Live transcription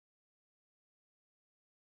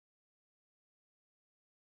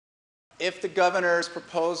if the governor's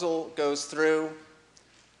proposal goes through,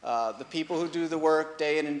 the people who do the work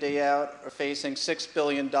day in and day out are facing $6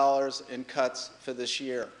 billion in cuts for this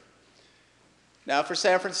year. Now, for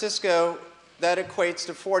San Francisco, that equates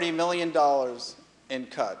to $40 million in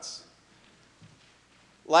cuts.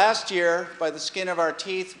 Last year, by the skin of our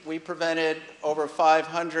teeth, we prevented over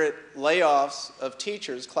 500 layoffs of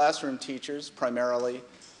teachers, classroom teachers primarily,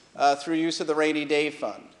 through use of the Rainy Day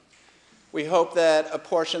Fund. We hope that a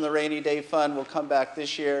portion of the Rainy Day Fund will come back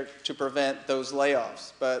this year to prevent those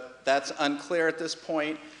layoffs, but that's unclear at this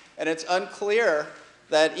point, and it's unclear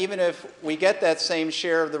that even if we get that same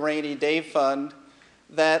share of the Rainy Day Fund,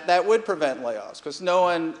 that would prevent layoffs, because no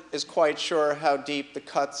one is quite sure how deep the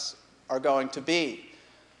cuts are going to be.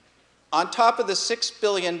 On top of the $6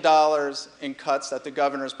 billion in cuts that the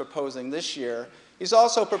governor is proposing this year, he's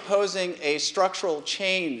also proposing a structural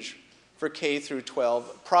change for K through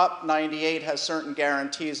 12. Prop 98 has certain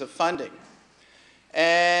guarantees of funding.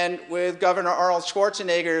 And with Governor Arnold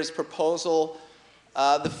Schwarzenegger's proposal,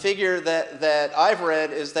 the figure that I've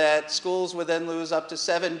read is that schools would then lose up to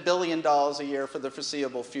 $7 billion a year for the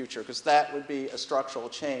foreseeable future, because that would be a structural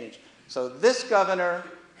change. So this governor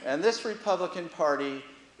and this Republican Party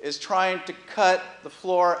is trying to cut the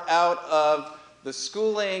floor out of the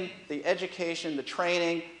schooling, the education, the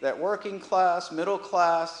training that working class, middle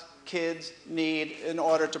class kids need in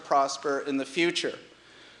order to prosper in the future.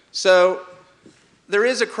 So there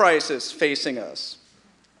is a crisis facing us.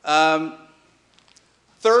 30%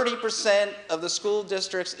 of the school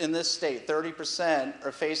districts in this state, 30%,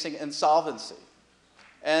 are facing insolvency.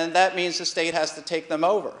 And that means the state has to take them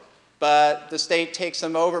over. But the state takes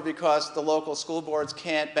them over because the local school boards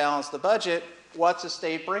can't balance the budget. What's the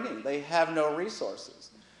state bringing? They have no resources.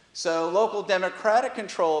 So local democratic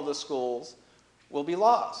control of the schools will be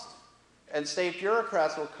lost. And state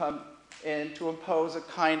bureaucrats will come in to impose a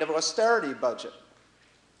kind of austerity budget.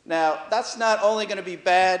 Now, that's not only going to be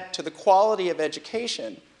bad to the quality of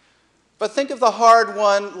education, but think of the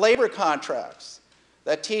hard-won labor contracts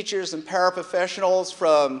that teachers and paraprofessionals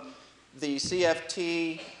from the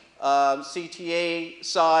CFT, CTA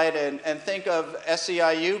side, and think of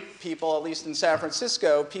SEIU people, at least in San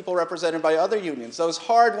Francisco, people represented by other unions. Those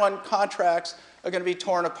hard-won contracts are going to be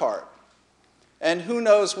torn apart. And who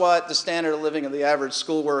knows what the standard of living of the average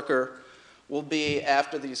school worker will be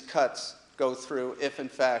after these cuts go through, if in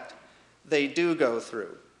fact they do go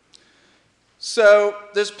through. So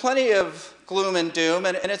there's plenty of gloom and doom,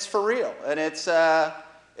 and it's for real. And it's a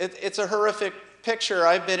horrific picture.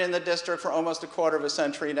 I've been in the district for almost a quarter of a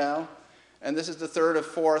century now, and this is the third or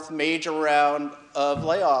fourth major round of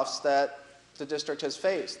layoffs that the district has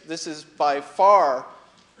faced. This is by far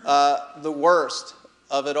the worst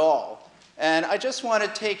of it all. And I just want to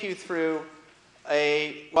take you through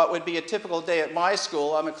what would be a typical day at my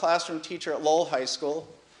school. I'm a classroom teacher at Lowell High School.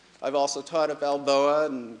 I've also taught at Balboa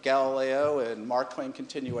and Galileo and Mark Twain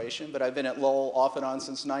Continuation, but I've been at Lowell off and on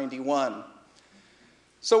since '91.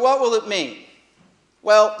 So what will it mean?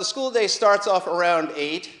 Well, the school day starts off around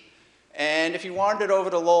 8, and if you wandered over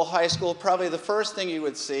to Lowell High School, probably the first thing you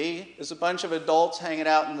would see is a bunch of adults hanging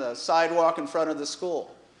out on the sidewalk in front of the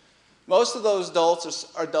school. Most of those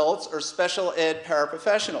adults are special ed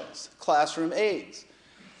paraprofessionals, classroom aides.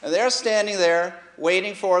 And they're standing there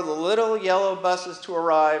waiting for the little yellow buses to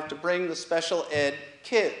arrive to bring the special ed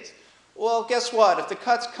kids. Well, guess what? If the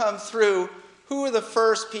cuts come through, who are the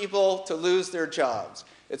first people to lose their jobs?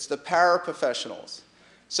 It's the paraprofessionals.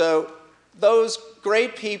 So those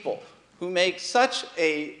great people who make such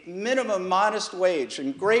a minimum modest wage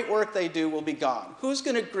and great work they do will be gone. Who's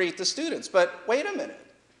going to greet the students? But wait a minute.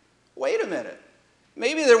 Wait a minute.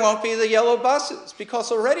 Maybe there won't be the yellow buses, because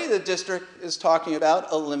already the district is talking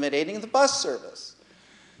about eliminating the bus service.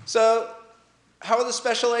 So how are the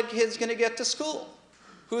special ed kids going to get to school?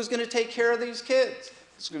 Who's going to take care of these kids?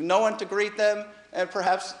 There's no one to greet them, and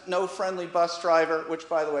perhaps no friendly bus driver, which,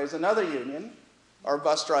 by the way, is another union. Our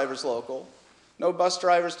bus drivers local. No bus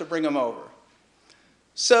drivers to bring them over.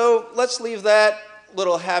 So let's leave that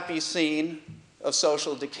little happy scene of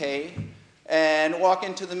social decay and walk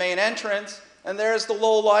into the main entrance, and there's the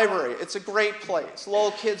Lowell Library. It's a great place.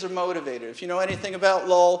 Lowell kids are motivated. If you know anything about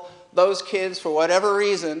Lowell, those kids, for whatever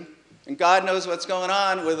reason, and God knows what's going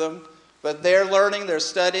on with them, but they're learning, they're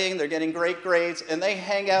studying, they're getting great grades, and they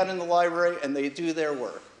hang out in the library and they do their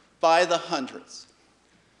work by the hundreds.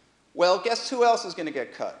 Well, guess who else is going to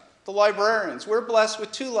get cut? The librarians. We're blessed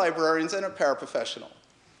with 2 librarians and a paraprofessional.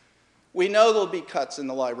 We know there'll be cuts in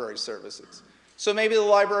the library services. So maybe the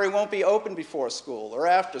library won't be open before school or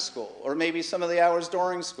after school, or maybe some of the hours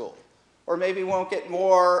during school, or maybe won't get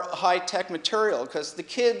more high-tech material because the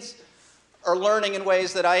kids are learning in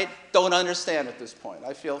ways that I don't understand at this point.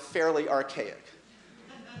 I feel fairly archaic.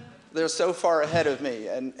 They're so far ahead of me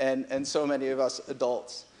and so many of us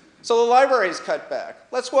adults. So the library's cut back.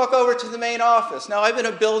 Let's walk over to the main office. Now, I've been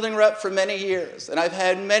a building rep for many years, and I've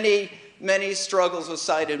had many, many struggles with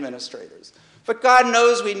site administrators. But God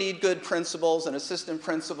knows we need good principals and assistant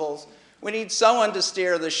principals. We need someone to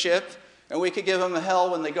steer the ship, and we could give them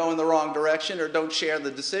hell when they go in the wrong direction or don't share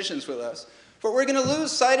the decisions with us. But we're going to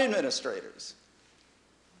lose site administrators.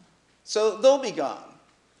 So they'll be gone.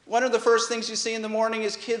 One of the first things you see in the morning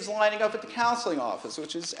is kids lining up at the counseling office,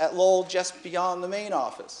 which is at Lowell just beyond the main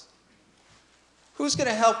office. Who's going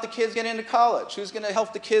to help the kids get into college? Who's going to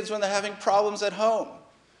help the kids when they're having problems at home?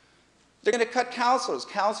 They're going to cut counselors.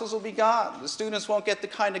 Counselors will be gone. The students won't get the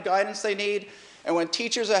kind of guidance they need. And when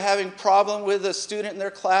teachers are having a problem with a student in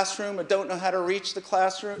their classroom or don't know how to reach the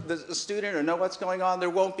classroom, the student, or know what's going on,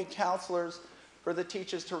 there won't be counselors for the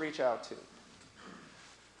teachers to reach out to.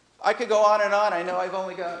 I could go on and on. I know I've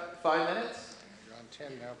only got 5 minutes. You're on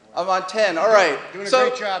 10 now, boy. I'm on 10. All right. Doing a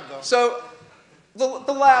great job, though. So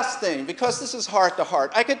the last thing, because this is heart to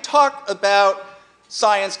heart, I could talk about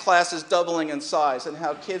science classes doubling in size and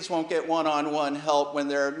how kids won't get one-on-one help when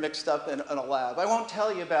they're mixed up in a lab. I won't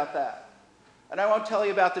tell you about that. And I won't tell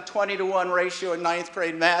you about the 20-to-1 ratio in 9th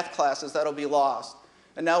grade math classes that'll be lost.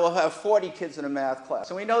 And now we'll have 40 kids in a math class.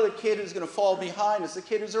 And we know the kid who's going to fall behind is the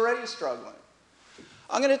kid who's already struggling.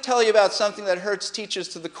 I'm going to tell you about something that hurts teachers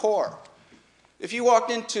to the core. If you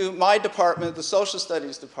walked into my department, the social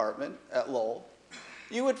studies department at Lowell,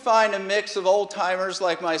 you would find a mix of old-timers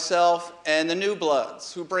like myself and the new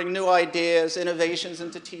bloods who bring new ideas, innovations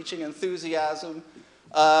into teaching, enthusiasm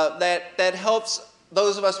that helps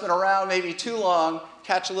those of us who've been around maybe too long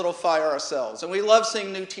catch a little fire ourselves. And we love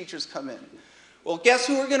seeing new teachers come in. Well, guess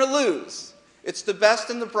who we're going to lose? It's the best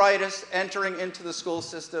and the brightest entering into the school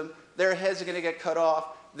system. Their heads are going to get cut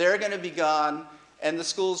off. They're going to be gone. And the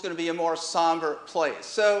school's going to be a more somber place.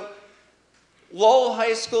 So Lowell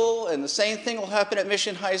High School, and the same thing will happen at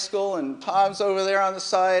Mission High School, and Tom's over there on the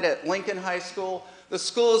side at Lincoln High School. The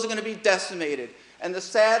schools are going to be decimated. And the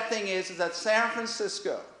sad thing is that San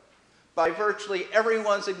Francisco, by virtually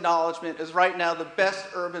everyone's acknowledgement, is right now the best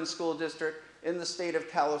urban school district in the state of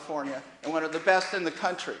California and one of the best in the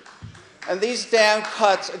country. And these damn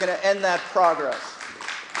cuts are going to end that progress.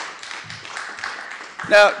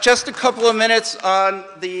 Now, just a couple of minutes on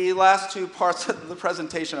the last two parts of the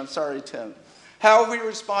presentation. I'm sorry, Tim. How have we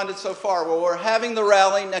responded so far? Well, we're having the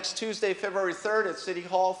rally next Tuesday, February 3rd at City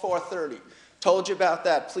Hall, 4:30. Told you about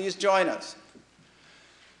that. Please join us.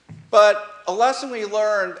 But a lesson we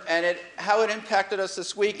learned and how it impacted us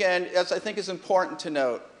this weekend, as I think is important to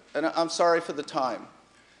note, and I'm sorry for the time.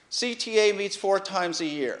 CTA meets 4 times a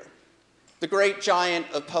year, the great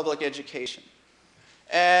giant of public education.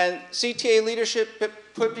 And CTA leadership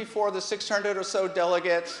put before the 600 or so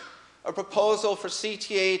delegates a proposal for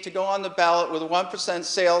CTA to go on the ballot with a 1%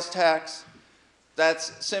 sales tax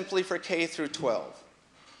that's simply for K through 12.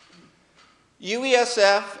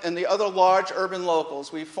 UESF and the other large urban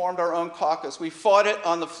locals, we formed our own caucus. We fought it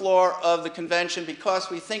on the floor of the convention because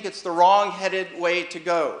we think it's the wrong-headed way to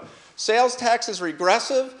go. Sales tax is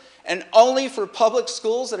regressive and only for public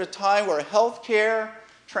schools at a time where health care,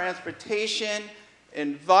 transportation,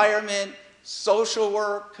 environment, social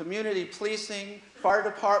work, community policing, fire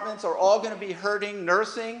departments are all going to be hurting,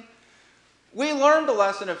 nursing. We learned a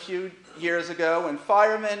lesson a few years ago when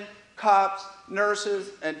firemen, cops,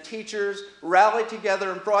 nurses, and teachers rallied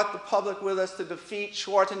together and brought the public with us to defeat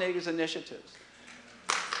Schwarzenegger's initiatives.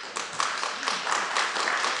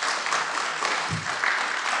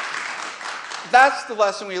 That's the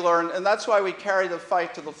lesson we learned, and that's why we carried the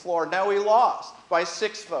fight to the floor. Now we lost by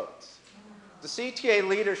 6 votes. The CTA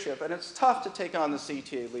leadership, and it's tough to take on the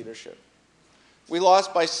CTA leadership. We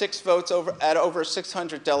lost by 6 votes at over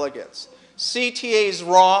 600 delegates. CTA is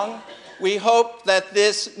wrong. We hope that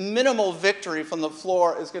this minimal victory from the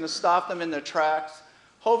floor is going to stop them in their tracks.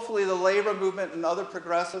 Hopefully the labor movement and other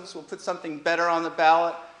progressives will put something better on the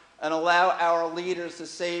ballot and allow our leaders to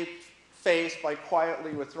save face by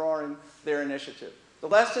quietly withdrawing their initiative. The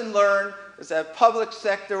lesson learned is that public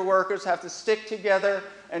sector workers have to stick together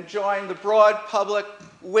and join the broad public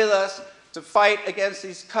with us to fight against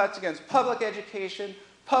these cuts against public education,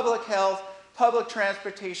 public health, public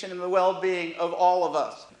transportation, and the well-being of all of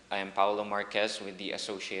us. I am Pablo Rodriquez with the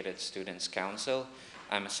Associated Students Council.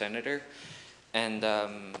 I'm a senator. And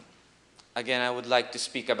again, I would like to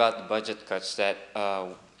speak about the budget cuts that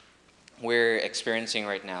we're experiencing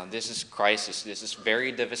right now. This is crisis. This is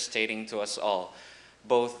very devastating to us all,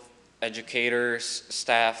 both educators,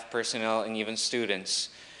 staff, personnel, and even students.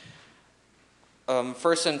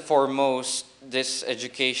 First and foremost, this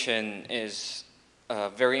education is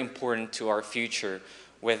very important to our future,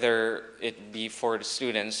 whether it be for the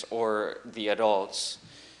students or the adults.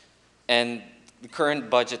 And the current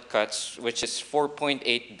budget cuts, which is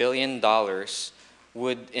 $4.8 billion,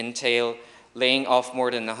 would entail laying off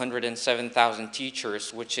more than 107,000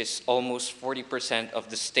 teachers, which is almost 40% of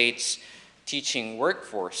the state's teaching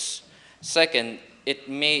workforce. Second, it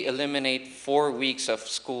may eliminate 4 weeks of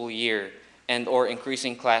school year and or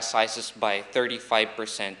increasing class sizes by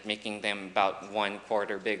 35%, making them about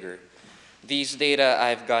 1/4 bigger. These data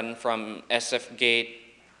I've gotten from SFGate,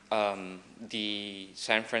 the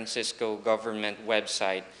San Francisco government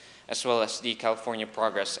website, as well as the California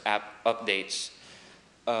Progress app updates.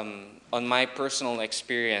 On my personal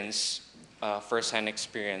experience, first-hand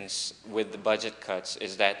experience with the budget cuts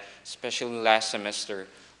is that, especially last semester,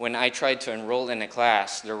 when I tried to enroll in a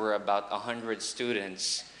class, there were about 100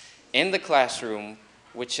 students in the classroom,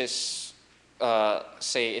 which is,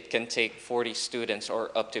 say, it can take 40 students or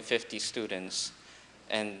up to 50 students,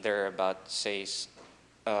 and there are about, say,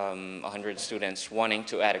 100 students wanting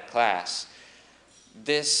to add a class.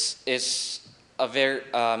 This is a very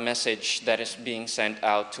message that is being sent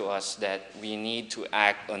out to us that we need to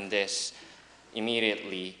act on this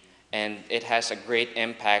immediately, and it has a great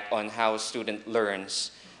impact on how a student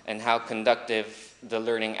learns and how conductive the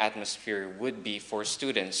learning atmosphere would be for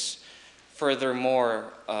students.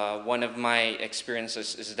 Furthermore, one of my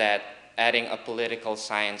experiences is that adding a political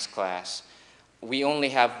science class, we only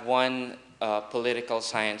have one political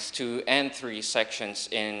science 2 and 3 sections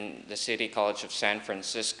in the City College of San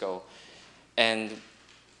Francisco. And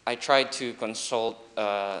I tried to consult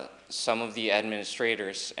some of the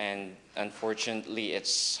administrators, and unfortunately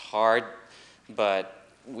it's hard, but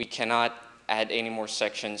we cannot add any more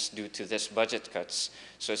sections due to this budget cuts.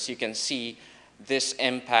 So as you can see, this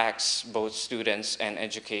impacts both students and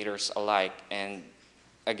educators alike. And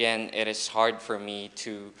again, it is hard for me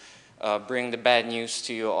to bring the bad news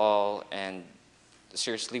to you all, and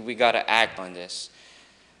seriously, we gotta act on this.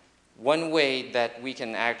 One way that we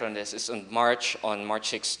can act on this is on March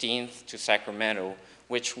 16th to Sacramento,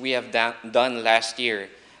 which we have done last year,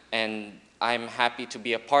 and I'm happy to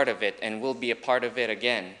be a part of it and will be a part of it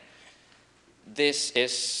again. This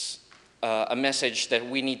is a message that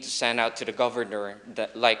we need to send out to the governor,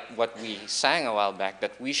 that, like what we sang a while back,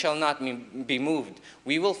 that we shall not be moved.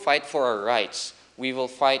 We will fight for our rights. We will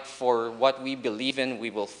fight for what we believe in.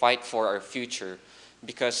 We will fight for our future.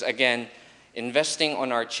 Because again, investing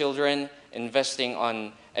on our children, investing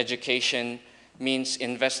on education means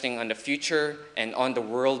investing on the future and on the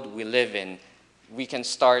world we live in. We can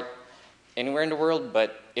start anywhere in the world,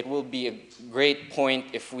 but it will be a great point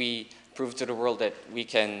if we prove to the world that we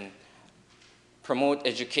can promote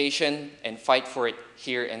education and fight for it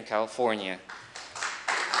here in California.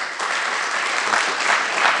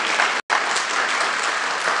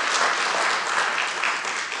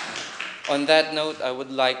 On that note, I would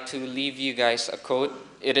like to leave you guys a quote.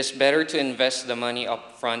 It is better to invest the money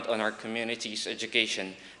up front on our community's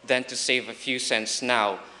education than to save a few cents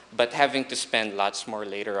now, but having to spend lots more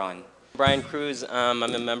later on. Brian Cruz, I'm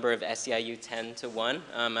a member of SEIU 10-1.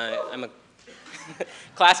 I'm a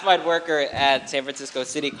classified worker at San Francisco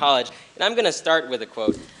City College, and I'm gonna start with a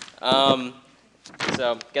quote.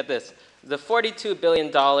 So get this. The $42 billion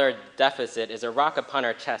deficit is a rock upon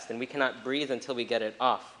our chest, and we cannot breathe until we get it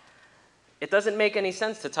off. It doesn't make any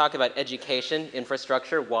sense to talk about education,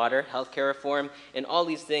 infrastructure, water, healthcare reform, and all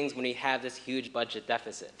these things when we have this huge budget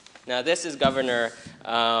deficit. Now, this is Governor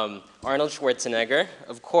Arnold Schwarzenegger,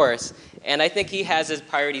 of course, and I think he has his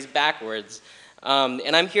priorities backwards.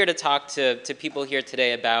 And I'm here to talk to people here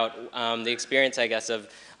today about the experience, I guess,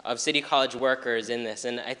 of City College workers in this,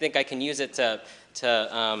 and I think I can use it to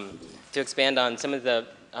expand on some of the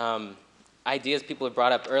ideas people have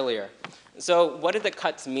brought up earlier. So what do the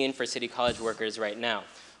cuts mean for City College workers right now?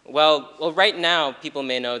 Well, right now, people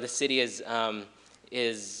may know the city is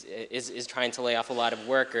trying to lay off a lot of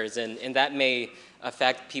workers, and that may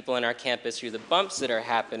affect people on our campus through the bumps that are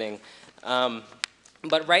happening.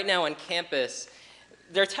 But right now on campus,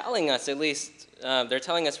 they're telling us, at least, they're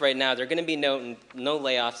telling us right now, there are going to be no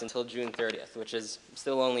layoffs until June 30th, which is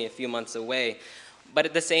still only a few months away. But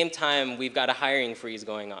at the same time, we've got a hiring freeze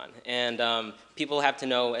going on. And people have to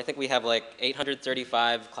know, I think we have like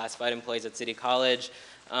 835 classified employees at City College.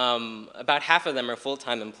 About half of them are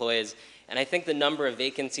full-time employees. And I think the number of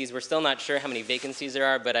vacancies, we're still not sure how many vacancies there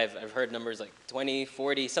are, but I've heard numbers like 20,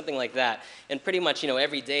 40, something like that. And pretty much,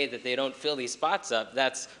 every day that they don't fill these spots up,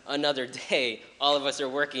 that's another day. All of us are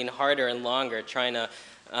working harder and longer trying to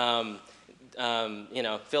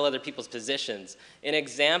fill other people's positions. An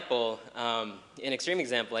example, an extreme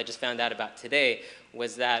example I just found out about today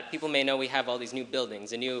was that people may know we have all these new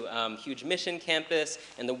buildings, a new huge mission campus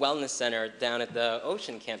and the wellness center down at the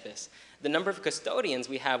Ocean campus. The number of custodians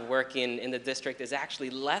we have working in the district is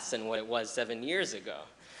actually less than what it was 7 years ago.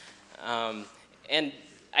 And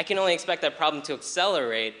I can only expect that problem to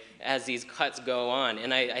accelerate as these cuts go on.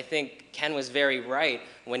 And I think Ken was very right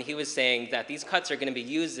when he was saying that these cuts are going to be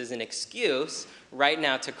used as an excuse right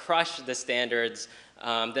now to crush the standards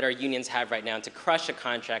that our unions have right now, and to crush the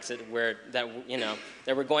contracts that we're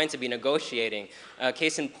going to be negotiating.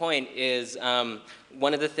 Case in point is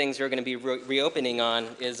one of the things we're going to be reopening on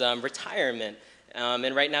is retirement.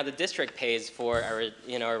 And right now the district pays for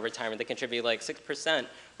our retirement. They contribute like 6%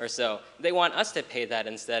 or so. They want us to pay that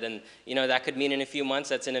instead, and that could mean in a few months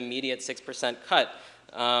that's an immediate 6% cut.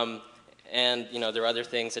 And there are other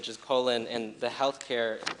things such as COLA and the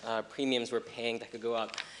healthcare premiums we're paying that could go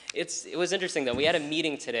up. It was interesting though. We had a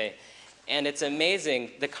meeting today, and it's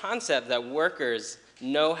amazing the concept that workers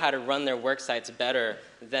know how to run their work sites better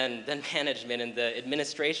than management and the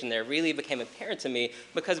administration there really became apparent to me,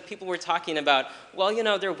 because people were talking about, well,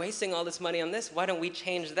 they're wasting all this money on this, why don't we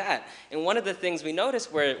change that? And one of the things we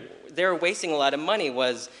noticed where they're wasting a lot of money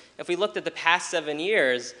was, if we looked at the past 7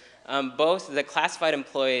 years, both the classified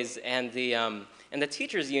employees and the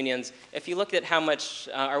teachers unions, if you looked at how much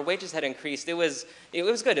our wages had increased, it was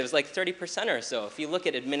good. It was like 30% or so. If you look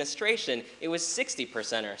at administration, it was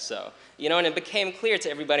 60% or so. And it became clear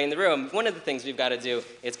to everybody in the room, one of the things we've got to do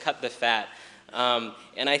is cut the fat.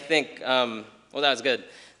 And I think, well, that was good.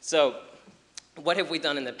 So what have we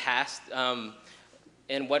done in the past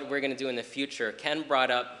and what we're going to do in the future? Ken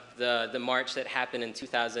brought up the march that happened in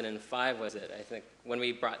 2005, was it, I think, when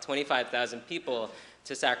we brought 25,000 people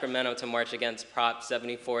to Sacramento to march against Prop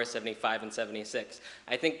 74, 75, and 76.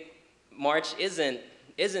 I think March isn't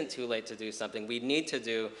too late to do something. We need to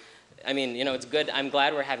do, it's good. I'm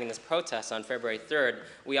glad we're having this protest on February 3rd.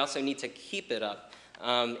 We also need to keep it up.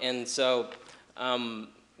 And so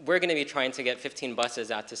we're going to be trying to get 15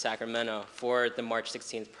 buses out to Sacramento for the March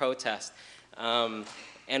 16th protest.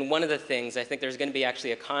 And one of the things, I think there's going to be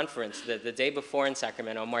actually a conference the day before in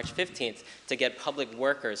Sacramento, March 15th, to get public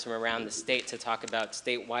workers from around the state to talk about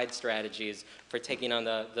statewide strategies for taking on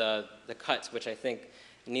the cuts, which I think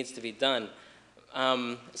needs to be done.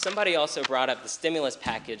 Somebody also brought up the stimulus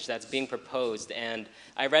package that's being proposed, and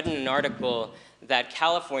I read in an article that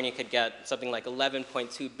California could get something like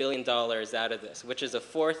 $11.2 billion out of this, which is a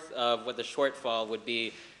fourth of what the shortfall would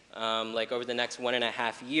be like over the next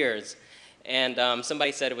 1.5 years. And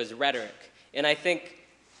somebody said it was rhetoric. And I think,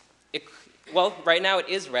 right now it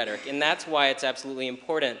is rhetoric, and that's why it's absolutely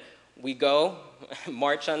important. We go,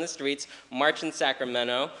 march on the streets, march in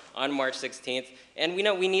Sacramento on March 16th, and we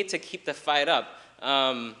know we need to keep the fight up.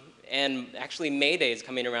 And actually May Day is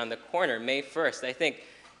coming around the corner, May 1st. I think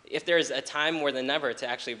if there's a time more than ever to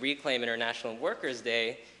actually reclaim International Workers'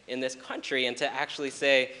 Day in this country and to actually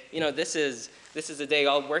say, this is a day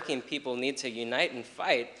all working people need to unite and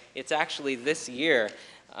fight, it's actually this year.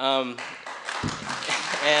 And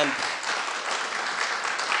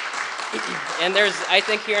there's, I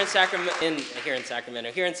think here in San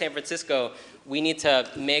Francisco, we need to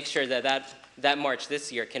make sure that march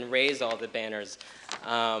this year can raise all the banners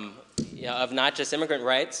of not just immigrant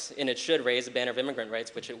rights, and it should raise the banner of immigrant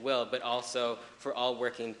rights, which it will, but also for all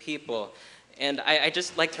working people. And I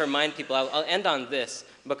just like to remind people, I'll end on this,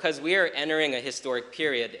 because we are entering a historic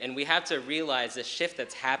period, and we have to realize the shift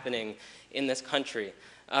that's happening in this country.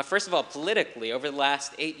 First of all, politically, over the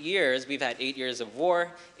last 8 years, we've had 8 years of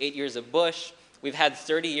war, 8 years of Bush, we've had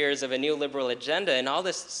 30 years of a neoliberal agenda, and all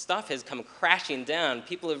this stuff has come crashing down.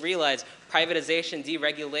 People have realized privatization,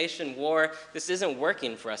 deregulation, war, this isn't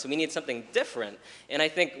working for us. We need something different. And I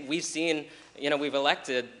think we've seen, we've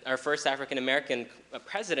elected our first African-American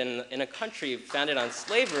president in a country founded on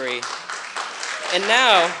slavery. And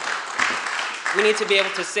now we need to be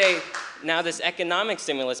able to say, now this economic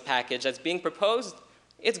stimulus package that's being proposed,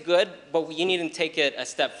 it's good, but we need to take it a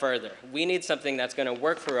step further. We need something that's going to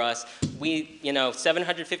work for us.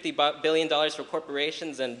 $750 billion for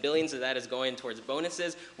corporations, and billions of that is going towards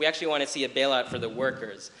bonuses. We actually want to see a bailout for the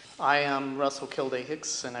workers. I am Russell Kilday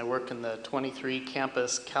Hicks, and I work in the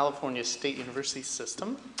 23-campus California State University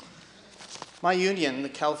system. My union, the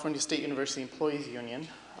California State University Employees Union,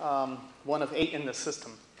 one of 8 in the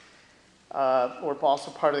system. We're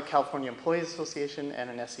also part of the California Employees Association and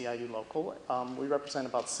an SEIU local. We represent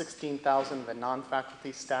about 16,000 of the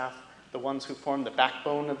non-faculty staff, the ones who form the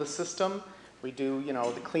backbone of the system. We do,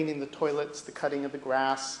 the cleaning the toilets, the cutting of the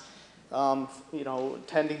grass, you know,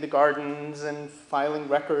 tending the gardens and filing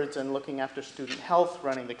records and looking after student health,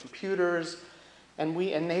 running the computers. And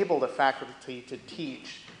we enable the faculty to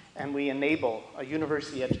teach, and we enable a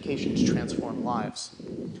university education to transform lives.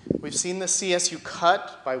 We've seen the CSU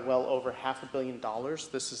cut by well over $500 million.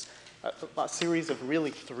 This is a series of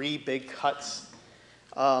really 3 big cuts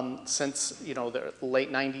since, you know, the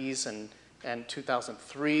late 90s and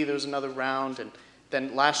 2003. There was another round, and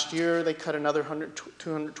then last year they cut another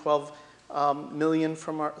 212 million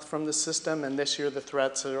from the system, and this year the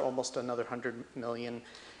threats are almost another 100 million.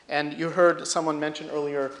 And you heard someone mention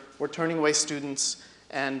earlier, we're turning away students,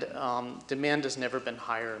 and demand has never been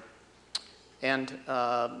higher. And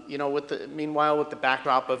you know, meanwhile, with the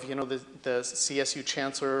backdrop of, you know, the CSU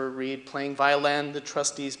Chancellor Reed playing violin, the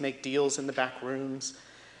trustees make deals in the back rooms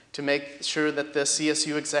to make sure that the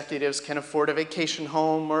CSU executives can afford a vacation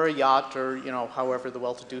home or a yacht, or, you know, however the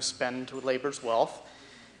well-to-do spend labor's wealth.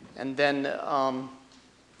 And then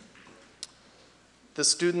the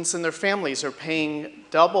students and their families are paying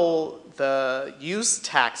double the use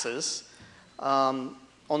taxes,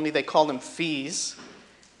 only they call them fees.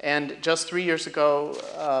 And just 3 years ago,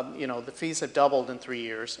 you know, the fees have doubled in 3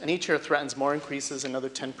 years. And each year threatens more increases, another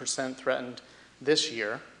 10% threatened this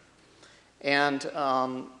year. And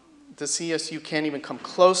the CSU can't even come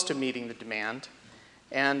close to meeting the demand.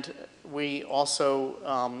 And we also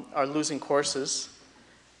are losing courses.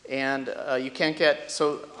 And you can't get,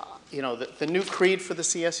 so, you know, the new creed for the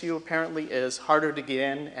CSU apparently is harder to get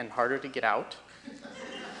in and harder to get out.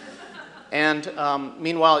 And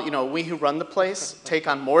meanwhile, you know, we who run the place take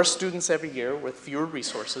on more students every year with fewer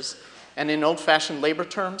resources. And in old-fashioned labor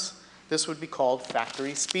terms, this would be called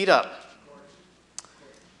factory speed up.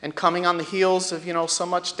 And coming on the heels of, you know, so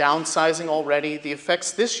much downsizing already, the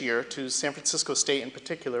effects this year to San Francisco State in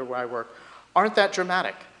particular, where I work, aren't that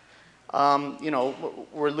dramatic. You know,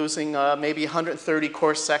 we're losing maybe 130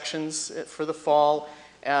 course sections for the fall.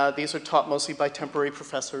 These are taught mostly by temporary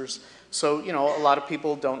professors. So, you know, a lot of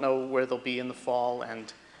people don't know where they'll be in the fall,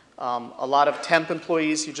 and a lot of temp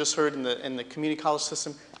employees you just heard in the community college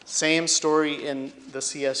system. Same story in the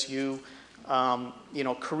CSU. You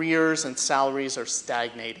know, careers and salaries are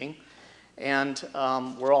stagnating, and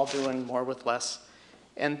we're all doing more with less.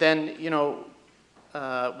 And then, you know,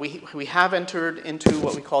 we have entered into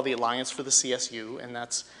what we call the Alliance for the CSU, and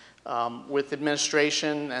that's with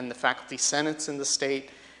administration and the faculty senates in the state,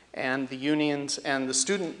 and the unions and the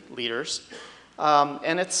student leaders.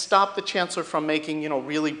 And it's stopped the chancellor from making, you know,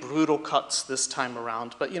 really brutal cuts this time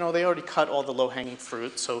around. But, you know, they already cut all the low-hanging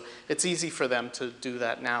fruit, so it's easy for them to do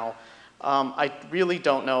that now. I really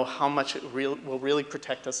don't know how much it will really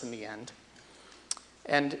protect us in the end.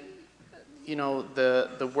 And, you know,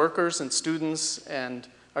 the workers and students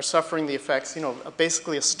are suffering the effects, you know,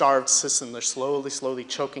 basically a starved system. They're slowly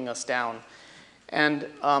choking us down. And,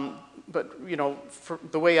 but, you know,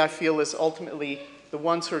 the way I feel is ultimately the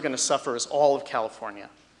ones who are going to suffer is all of California.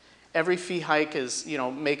 Every fee hike is, you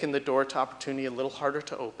know, making the door to opportunity a little harder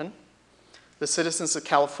to open. The citizens of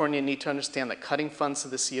California need to understand that cutting funds to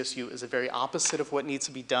the CSU is the very opposite of what needs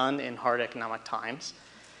to be done in hard economic times.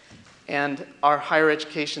 And our higher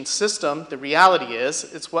education system, the reality is,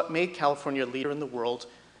 it's what made California a leader in the world,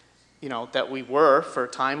 you know, that we were for a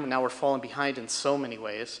time. Now we're falling behind in so many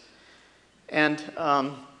ways. And,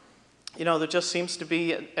 you know, there just seems to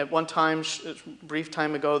be, at one time, a brief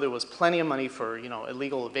time ago, there was plenty of money for, you know,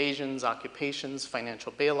 illegal evasions, occupations,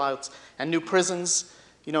 financial bailouts, and new prisons.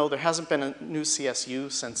 You know, there hasn't been a new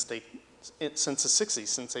CSU since the 60s,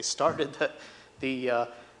 since they started the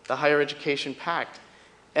Higher Education Pact.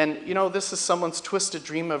 And, you know, this is someone's twisted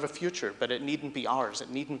dream of a future, but it needn't be ours. It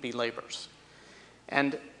needn't be labor's.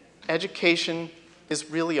 And education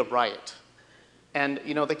is really a riot. And,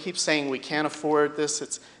 you know, they keep saying we can't afford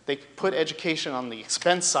this. They put education on the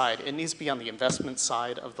expense side. It needs to be on the investment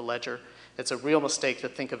side of the ledger. It's a real mistake to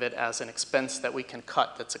think of it as an expense that we can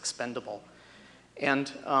cut that's expendable.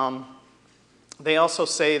 And they also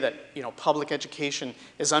say that, you know, public education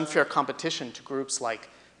is unfair competition to groups like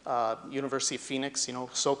University of Phoenix, you know,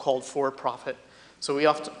 so-called for-profit. So we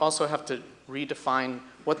also have to redefine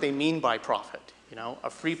what they mean by profit. You know, a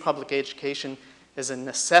free public education is a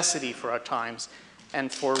necessity for our times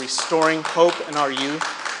and for restoring hope in our youth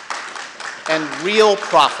and real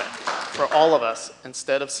profit for all of us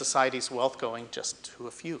instead of society's wealth going just to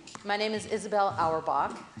a few. My name is Isabel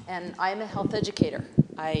Auerbach, and I'm a health educator.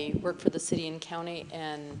 I work for the city and county,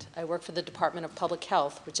 and I work for the Department of Public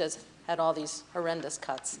Health, which has had all these horrendous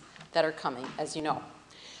cuts that are coming, as you know.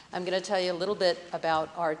 I'm going to tell you a little bit about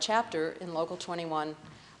our chapter in Local 21,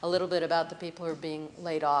 a little bit about the people who are being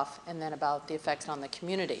laid off, and then about the effects on the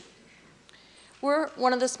community. We're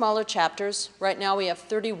one of the smaller chapters. Right now we have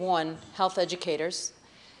 31 health educators.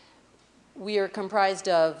 We are comprised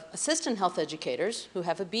of assistant health educators who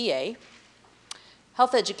have a BA,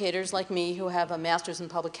 health educators like me who have a master's in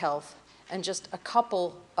public health, and just a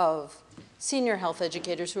couple of senior health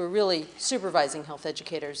educators who are really supervising health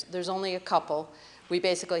educators. There's only a couple. We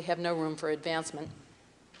basically have no room for advancement.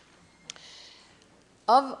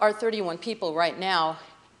 Of our 31 people right now,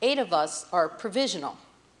 8 of us are provisional.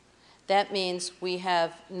 That means we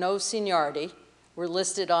have no seniority. We're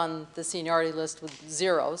listed on the seniority list with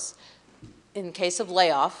zeros. In case of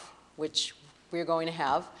layoff, which we're going to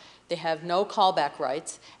have, they have no callback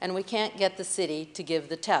rights, and we can't get the city to give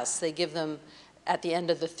the tests. They give them at the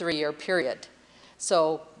end of the 3-year period.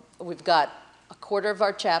 So we've got a quarter of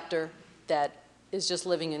our chapter that is just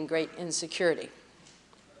living in great insecurity.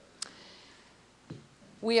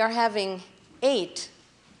 We are having 8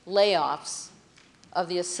 layoffs of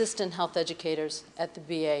the assistant health educators at the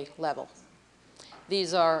BA level.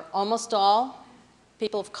 These are almost all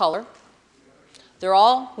people of color. They're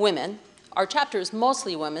all women. Our chapter is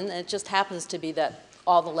mostly women, and it just happens to be that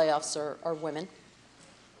all the layoffs are women.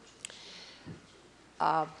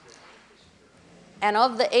 And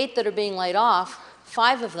of the 8 that are being laid off,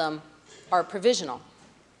 5 of them are provisional.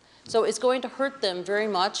 So it's going to hurt them very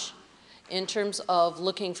much in terms of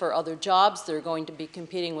looking for other jobs. They're going to be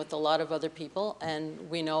competing with a lot of other people, and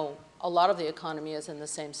we know a lot of the economy is in the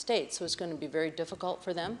same state, so it's going to be very difficult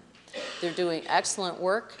for them. They're doing excellent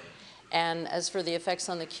work, and as for the effects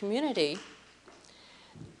on the community,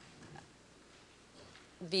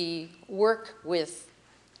 the work with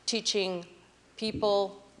teaching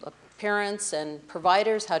people, parents and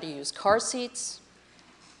providers how to use car seats,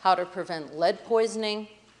 how to prevent lead poisoning,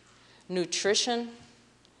 nutrition,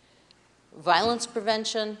 violence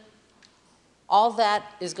prevention, all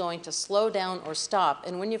that is going to slow down or stop.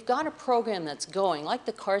 And when you've got a program that's going, like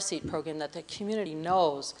the car seat program that the community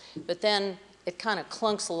knows, but then it kind of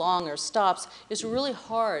clunks along or stops, it's really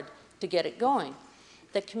hard to get it going.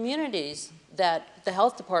 The communities that the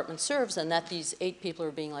health department serves and that these 8 people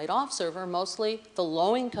are being laid off serve are mostly the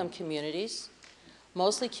low-income communities,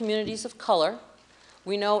 mostly communities of color.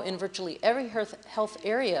 We know in virtually every health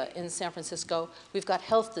area in San Francisco, we've got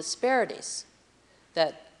health disparities,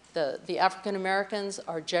 that the African Americans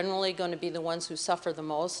are generally going to be the ones who suffer the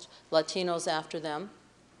most, Latinos after them.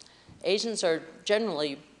 Asians are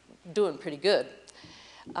generally doing pretty good.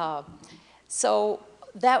 So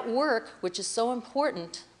that work, which is so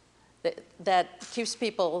important, that keeps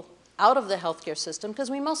people out of the healthcare system, because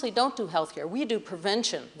we mostly don't do healthcare. We do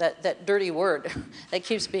prevention, that dirty word that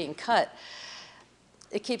keeps being cut.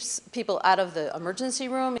 It keeps people out of the emergency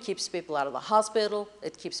room, it keeps people out of the hospital,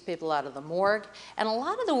 it keeps people out of the morgue. And a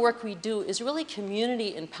lot of the work we do is really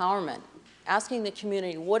community empowerment, asking the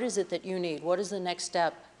community, what is it that you need? What is the next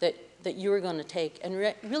step that you are going to take? And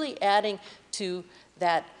really adding to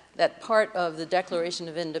that part of the Declaration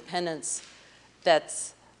of Independence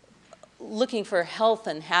that's looking for health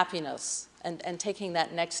and happiness and taking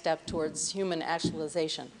that next step towards human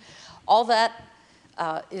actualization. All that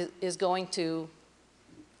is going to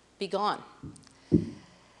be gone.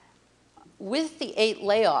 With the 8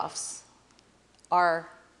 layoffs, our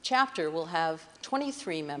chapter will have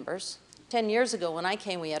 23 members. 10 years ago when I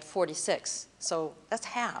came, we had 46, so that's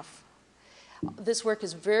half. This work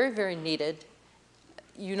is very, very needed.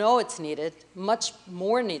 You know it's needed. Much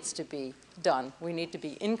more needs to be done. We need to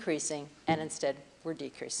be increasing, and instead we're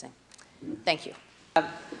decreasing. Thank you.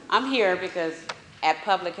 I'm here because at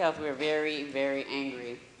Public Health we're very, very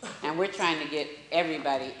angry. And we're trying to get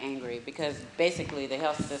everybody angry because basically the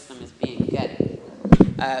health system is being gutted.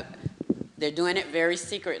 They're doing it very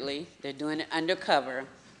secretly. They're doing it undercover,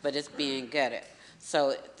 but it's being gutted.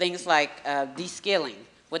 So things like de-skilling.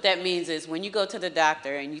 What that means is when you go to the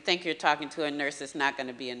doctor and you think you're talking to a nurse, it's not going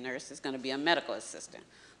to be a nurse. It's going to be a medical assistant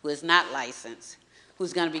who is not licensed,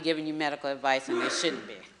 who's going to be giving you medical advice, and they shouldn't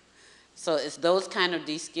be. So it's those kind of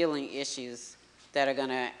de-skilling issues that are going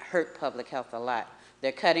to hurt public health a lot.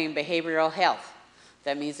 They're cutting behavioral health.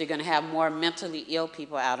 That means they're going to have more mentally ill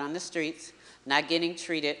people out on the streets, not getting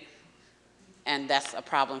treated, and that's a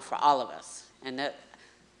problem for all of us. And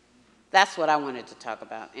that's what I wanted to talk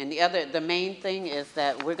about. And the main thing is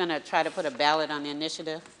that we're going to try to put a ballot on the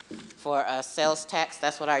initiative for a sales tax.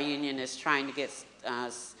 That's what our union is trying to get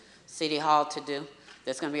City Hall to do.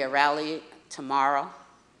 There's going to be a rally tomorrow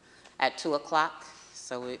at 2 o'clock.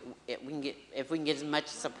 So if we can get as much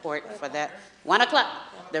support for that. 1 o'clock.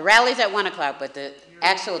 The rally's at 1 o'clock, but the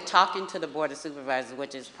actual talking to the Board of Supervisors,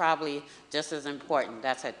 which is probably just as important,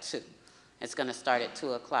 that's at 2. It's going to start at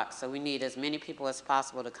 2 o'clock. So we need as many people as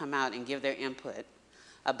possible to come out and give their input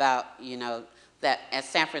about, that at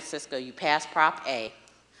San Francisco you passed Prop A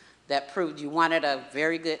that proved you wanted a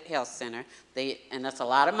very good health center, and that's a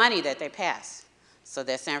lot of money that they passed so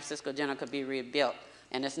that San Francisco General could be rebuilt.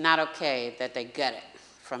 And it's not okay that they gut it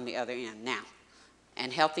from the other end now.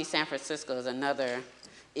 And Healthy San Francisco is another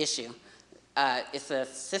issue. It's a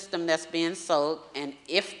system that's being sold, and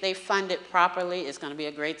if they fund it properly, it's going to be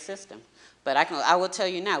a great system. But I will tell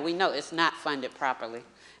you now, we know it's not funded properly,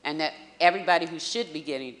 and that everybody who should be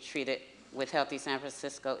getting treated with Healthy San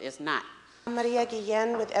Francisco is not. I'm Maria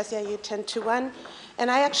Guillen with SEIU 1021, and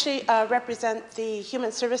I actually represent the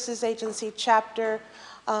Human Services Agency chapter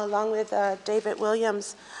along with David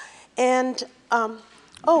Williams. And,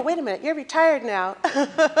 oh, wait a minute, you're retired now.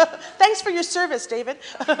 Thanks for your service, David.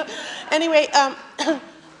 Anyway,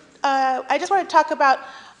 I just want to talk about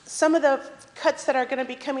some of the cuts that are going to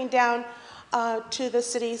be coming down to the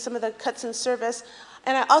city, some of the cuts in service.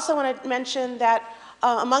 And I also want to mention that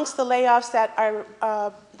amongst the layoffs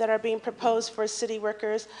that are being proposed for city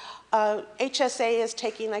workers, HSA is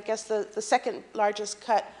taking, I guess, the second largest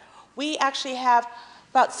cut. We actually have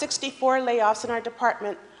about 64 layoffs in our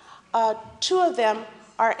department. 2 of them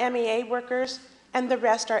are MEA workers, and the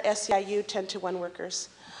rest are SEIU 10-1 workers.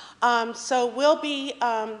 So we'll be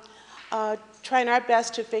trying our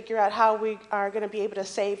best to figure out how we are going to be able to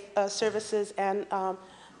save services and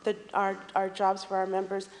our jobs for our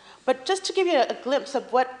members. But just to give you a glimpse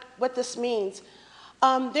of what this means,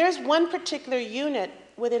 there's one particular unit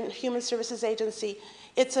within Human Services Agency.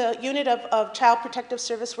 It's a unit of child protective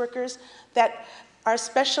service workers that are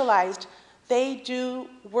specialized. They do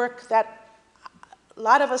work that a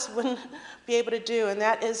lot of us wouldn't be able to do, and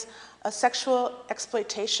that is a sexual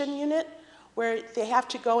exploitation unit where they have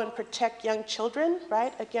to go and protect young children,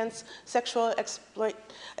 right, against sexual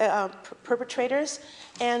perpetrators.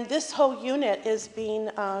 And this whole unit is being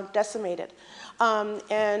decimated.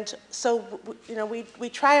 And so, we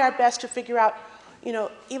try our best to figure out,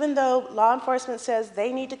 even though law enforcement says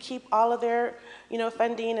they need to keep all of their,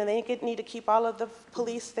 funding, and they need to keep all of the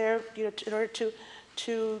police there, in order to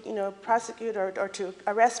prosecute or to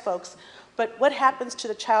arrest folks. But what happens to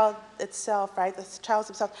the child itself, right? The child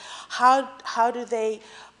themselves. How do they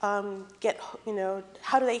get?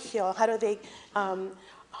 How do they heal? How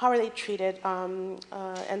are they treated,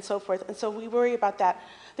 and so forth? And so we worry about that.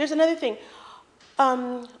 There's another thing.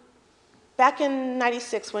 Back in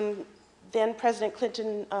 '96, when then President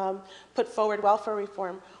Clinton put forward welfare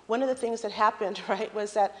reform, one of the things that happened, right,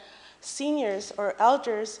 was that seniors or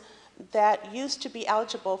elders that used to be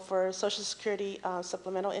eligible for Social Security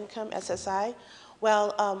supplemental income, SSI,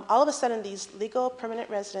 well, all of a sudden these legal permanent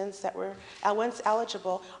residents that were once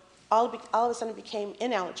eligible, all of a sudden became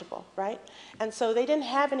ineligible, right? And so they didn't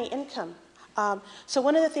have any income. So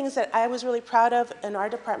one of the things that I was really proud of in our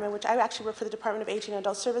department, which I actually work for the Department of Aging and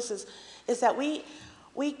Adult Services, is that we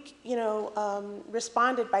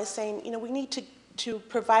responded by saying, we need to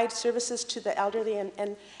provide services to the elderly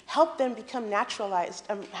and help them become naturalized,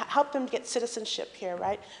 help them get citizenship here,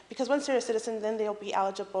 right? Because once they're a citizen, then they'll be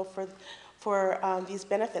eligible for these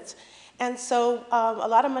benefits. And so a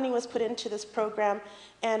lot of money was put into this program,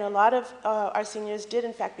 and a lot of our seniors did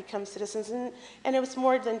in fact become citizens. And it was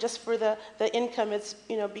more than just for the income. It's,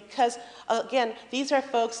 because, again, these are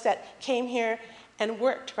folks that came here and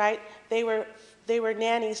worked, right? They were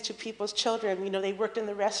nannies to people's children. They worked in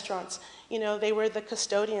the restaurants. They were the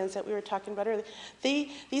custodians that we were talking about earlier.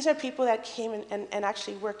 These are people that came and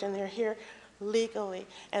actually worked, and they're here legally,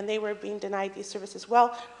 and they were being denied these services.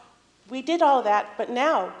 Well, we did all that, but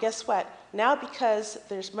now, guess what? Now, because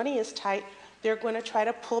there's money is tight, they're going to try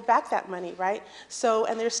to pull back that money, right? So,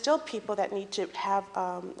 and there's still people that need to have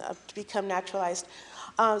to become naturalized.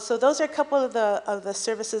 So those are a couple of the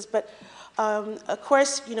services, but of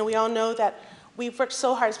course, we all know that we've worked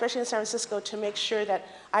so hard, especially in San Francisco, to make sure that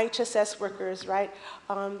IHSS workers, right,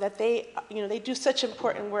 that they do such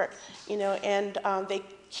important work, and they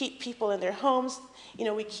keep people in their homes.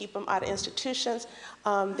 We keep them out of institutions.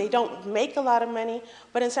 They don't make a lot of money,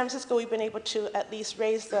 but in San Francisco, we've been able to at least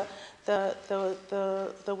raise the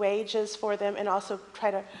wages for them, and also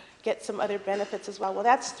try to get some other benefits as well. Well,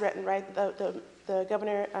 that's threatened, right? The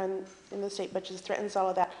governor in the state budget threatens all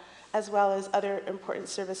of that, as well as other important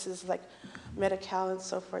services like Medi-Cal and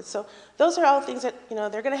so forth. So those are all things that,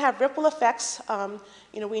 they're going to have ripple effects.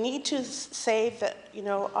 We need to save that,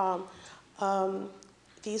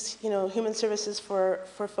 these, human services for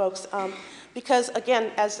folks. Because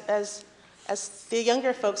again, as the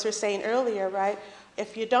younger folks were saying earlier, right,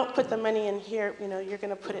 if you don't put the money in here, you're going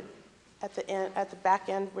to put it at the end, at the back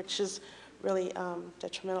end, which is really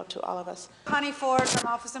detrimental to all of us. Connie Ford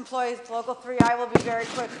from Office Employees, Local 3. I will be very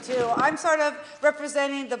quick, too. I'm sort of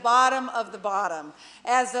representing the bottom of the bottom.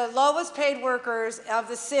 As the lowest paid workers of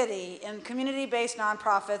the city in community-based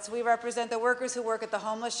nonprofits, we represent the workers who work at the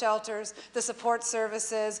homeless shelters, the support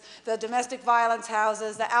services, the domestic violence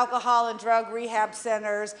houses, the alcohol and drug rehab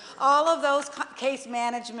centers, all of those case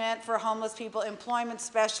management for homeless people, employment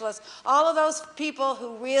specialists, all of those people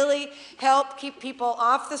who really help keep people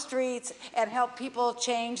off the streets and help people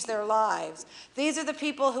change their lives. These are the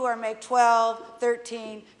people who are make 12,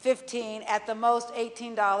 13, 15, at the most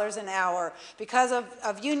 $18 an hour. Because of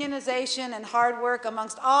unionization and hard work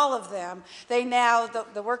amongst all of them, they now,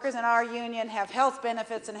 the workers in our union have health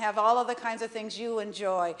benefits and have all of the kinds of things you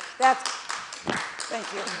enjoy.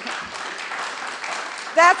 Thank you.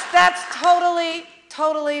 That's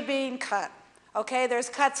totally being cut. Okay, there's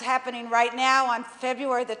cuts happening right now on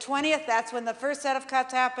February the 20th. That's when the first set of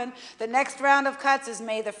cuts happen. The next round of cuts is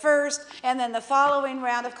May the 1st, and then the following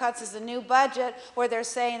round of cuts is the new budget, where they're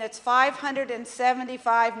saying it's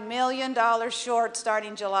 $575 million short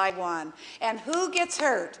starting July 1. And who gets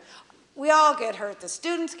hurt? We all get hurt. The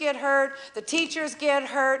students get hurt, the teachers get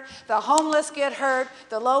hurt, the homeless get hurt,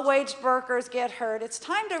 the low-wage workers get hurt. It's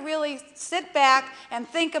time to really sit back and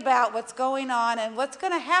think about what's going on and what's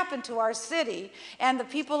going to happen to our city and the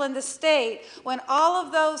people in the state when all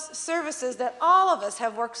of those services that all of us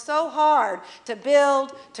have worked so hard to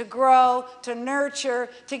build, to grow, to nurture,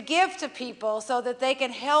 to give to people so that they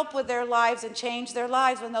can help with their lives and change their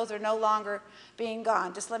lives when those are no longer being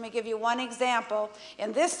gone. Just let me give you one example.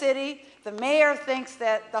 In this city, the mayor thinks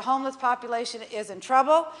that the homeless population is in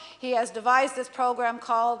trouble. He has devised this program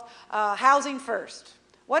called Housing First.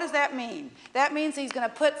 What does that mean? That means he's going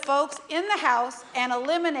to put folks in the house and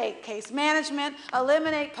eliminate case management,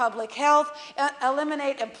 eliminate public health,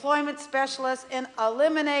 eliminate employment specialists, and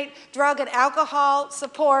eliminate drug and alcohol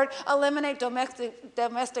support, eliminate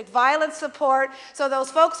domestic violence support. So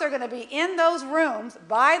those folks are going to be in those rooms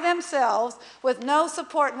by themselves with no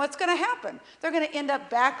support. And what's going to happen? They're going to end up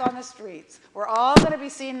back on the streets. We're all going to be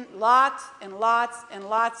seeing lots and lots and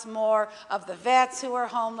lots more of the vets who are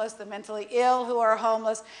homeless, the mentally ill who are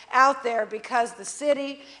homeless, out there because the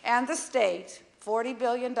city and the state, $40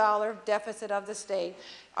 billion deficit of the state,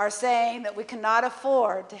 are saying that we cannot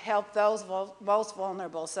afford to help those most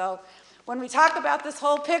vulnerable. So when we talk about this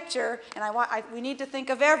whole picture, and we need to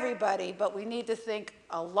think of everybody, but we need to think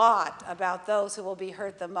a lot about those who will be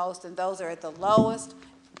hurt the most, and those are at the lowest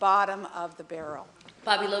bottom of the barrel.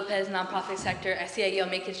 Bobby Lopez, nonprofit sector, SEIU. I'll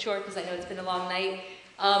make it short because I know it's been a long night.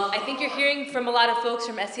 I think you're hearing from a lot of folks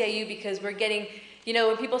from SEIU because we're getting, you know,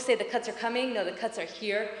 when people say the cuts are coming, no, the cuts are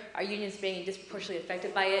here. Our union's being disproportionately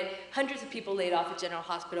affected by it. Hundreds of people laid off at General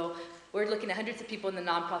Hospital. We're looking at hundreds of people in the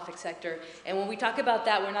nonprofit sector. And when we talk about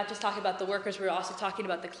that, we're not just talking about the workers, we're also talking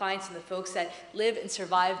about the clients and the folks that live and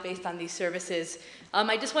survive based on these services.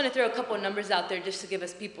 I just want to throw a couple of numbers out there just to give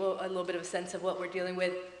us people a little bit of a sense of what we're dealing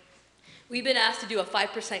with. We've been asked to do a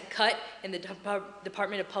 5% cut in the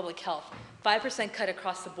Department of Public Health. 5% cut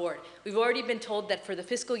across the board. We've already been told that for the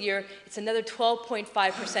fiscal year, it's another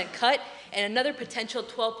 12.5% cut and another potential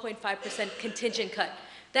 12.5% contingent cut.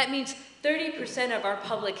 That means 30% of our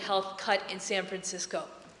public health cut in San Francisco.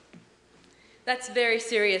 That's very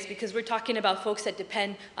serious because we're talking about folks that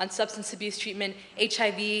depend on substance abuse treatment,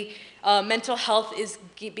 HIV, mental health is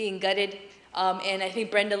being gutted, and I think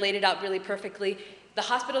Brenda laid it out really perfectly. The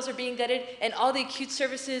hospitals are being gutted, and all the acute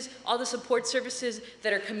services, all the support services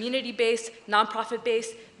that are community-based,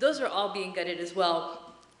 nonprofit-based, those are all being gutted as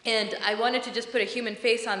well. And I wanted to just put a human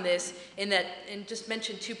face on this and just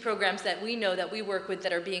mention two programs that we know that we work with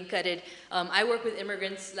that are being gutted. I work with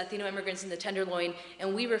immigrants, Latino immigrants in the Tenderloin,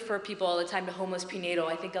 and we refer people all the time to homeless prenatal.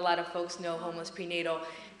 I think a lot of folks know homeless prenatal.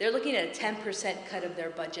 They're looking at a 10% cut of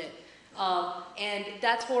their budget. And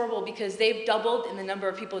that's horrible because they've doubled in the number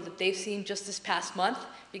of people that they've seen just this past month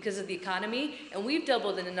because of the economy, and we've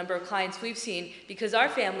doubled in the number of clients we've seen because our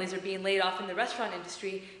families are being laid off in the restaurant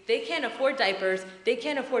industry. They can't afford diapers, they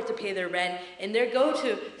can't afford to pay their rent, and they go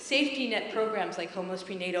to safety net programs like Homeless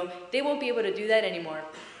Prenatal. They won't be able to do that anymore.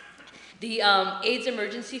 The AIDS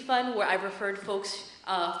emergency fund, where I've referred folks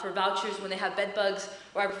for vouchers when they have bed bugs,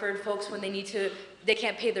 or I've referred folks when they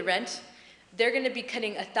can't pay the rent. They're going to be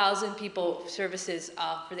cutting 1,000 people services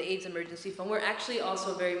for the AIDS emergency fund. We're actually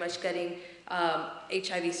also very much getting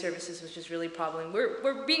HIV services, which is really a problem.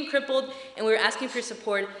 We're being crippled, and we're asking for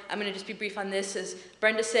support. I'm going to just be brief on this. As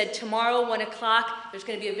Brenda said, tomorrow, 1 o'clock, there's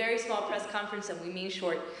going to be a very small press conference, and we mean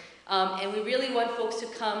short. And we really want folks to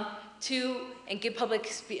come to and give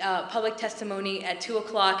public testimony at 2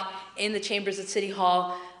 o'clock in the chambers at City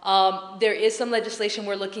Hall. There is some legislation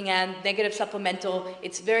we're looking at, negative supplemental.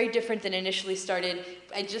 It's very different than initially started.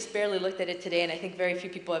 I just barely looked at it today, and I think very few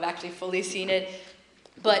people have actually fully seen it.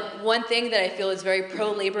 But one thing that I feel is very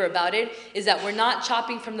pro-labor about it is that we're not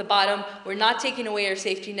chopping from the bottom, we're not taking away our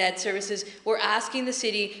safety net services, we're asking the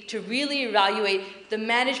city to really evaluate the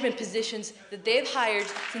management positions that they've hired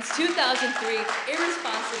since 2003,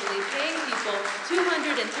 irresponsibly paying people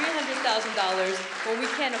 $200,000 and $300,000 when we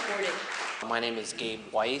can't afford it. My name is Gabe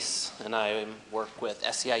Weiss, and I work with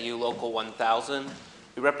SEIU Local 1000.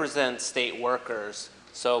 We represent state workers,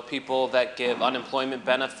 so people that give unemployment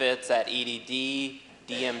benefits at EDD,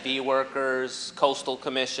 DMV workers, Coastal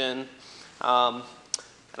Commission. And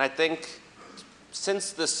I think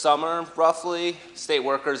since the summer, roughly, state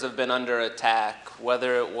workers have been under attack,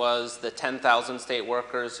 whether it was the 10,000 state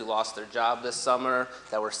workers who lost their job this summer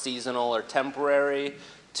that were seasonal or temporary,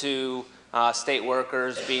 to state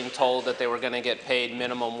workers being told that they were going to get paid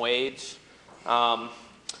minimum wage.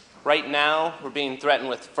 Right now, we're being threatened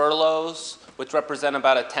with furloughs, which represent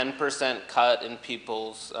about a 10% cut in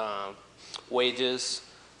people's wages,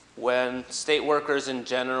 when state workers in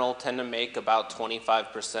general tend to make about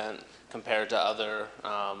 25% compared to other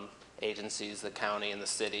agencies, the county and the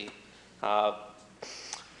city.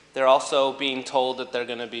 They're also being told that they're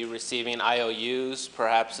going to be receiving IOUs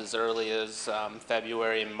perhaps as early as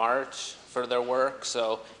February and March for their work.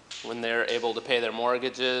 So when they're able to pay their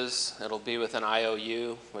mortgages, it'll be with an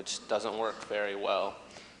IOU, which doesn't work very well.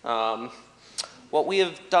 What we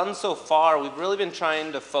have done so far, we've really been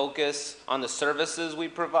trying to focus on the services we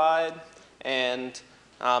provide and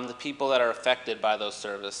the people that are affected by those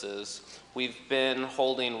services. We've been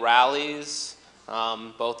holding rallies,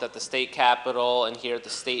 both at the state capitol and here at the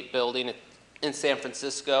state building in San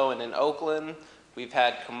Francisco and in Oakland. We've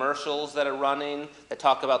had commercials that are running that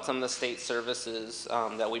talk about some of the state services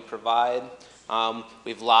that we provide.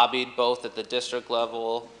 We've lobbied both at the district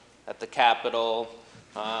level, at the capitol,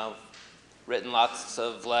 written lots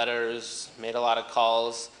of letters, made a lot of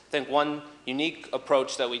calls. I think one unique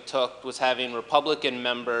approach that we took was having Republican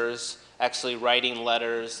members actually writing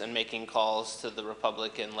letters and making calls to the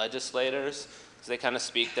Republican legislators, because they kind of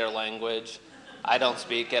speak their language. I don't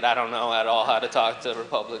speak it. I don't know at all how to talk to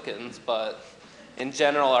Republicans, but in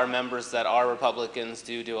general, our members that are Republicans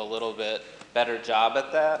do a little bit better job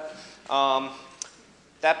at that.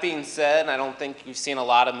 That being said, I don't think you've seen a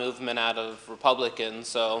lot of movement out of Republicans,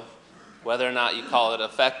 so whether or not you call it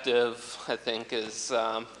effective, I think is,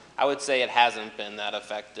 I would say it hasn't been that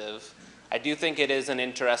effective. I do think it is an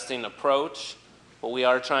interesting approach. What we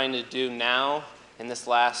are trying to do now in this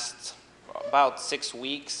last about 6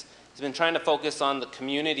 weeks has been trying to focus on the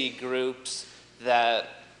community groups that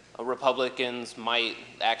Republicans might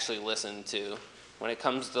actually listen to. When it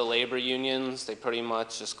comes to labor unions, they pretty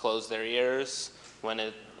much just close their ears. When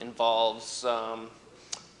it involves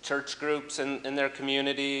church groups in their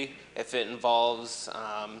community, if it involves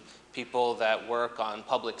people that work on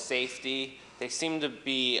public safety, they seem to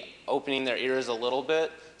be opening their ears a little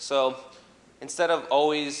bit. So instead of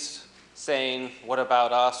always saying, what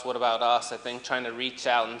about us, I think trying to reach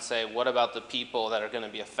out and say, what about the people that are going to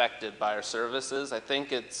be affected by our services? I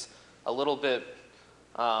think it's a little bit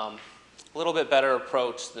better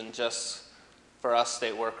approach than just for us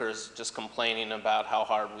state workers just complaining about how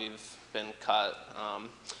hard we've been cut.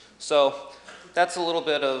 So that's a little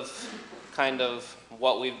bit of kind of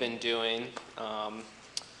what we've been doing.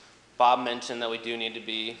 Bob mentioned that we do need to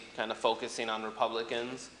be kind of focusing on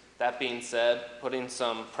Republicans. That being said, putting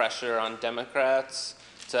some pressure on Democrats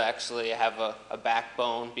to actually have a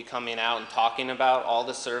backbone, be coming out and talking about all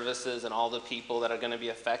the services and all the people that are going to be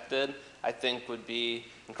affected, I think would be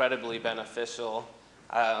incredibly beneficial.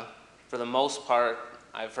 For the most part,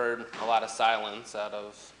 I've heard a lot of silence out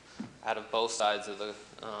of both sides of the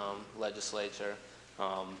legislature.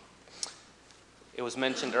 It was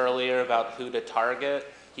mentioned earlier about who to target.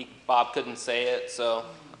 Bob couldn't say it, so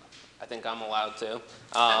I think I'm allowed to.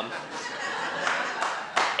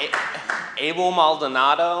 Abel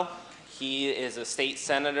Maldonado, he is a state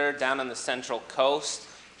senator down on the Central Coast.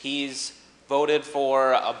 He's voted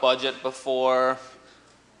for a budget before.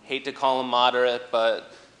 Hate to call him moderate,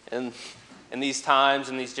 but in these times,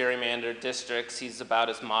 in these gerrymandered districts, he's about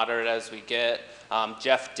as moderate as we get.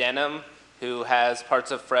 Jeff Denham, who has parts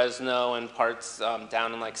of Fresno and parts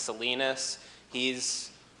down in like Salinas, he's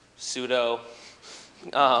pseudo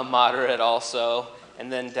moderate also.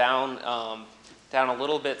 And then down a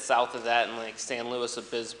little bit south of that in like San Luis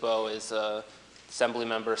Obispo is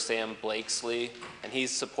Assemblymember Sam Blakesley, and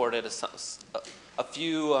he's supported a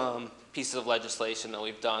few pieces of legislation that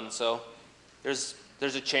we've done. So there's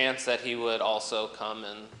a chance that he would also come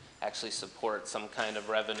actually support some kind of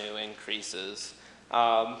revenue increases.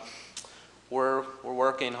 We're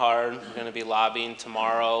working hard. We're going to be lobbying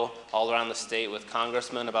tomorrow all around the state with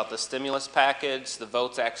congressmen about the stimulus package. The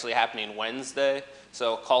vote's actually happening Wednesday,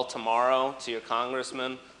 so call tomorrow to your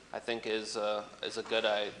congressman, I think is a good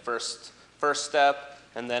first step.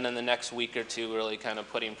 And then in the next week or two, really kind of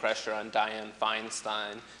putting pressure on Dianne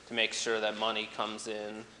Feinstein to make sure that money comes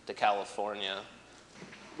in to California.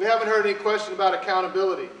 We haven't heard any question about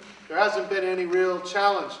accountability. There hasn't been any real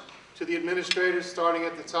challenge to the administrators, starting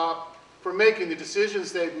at the top, for making the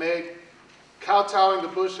decisions they've made, kowtowing to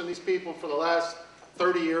Bush and these people for the last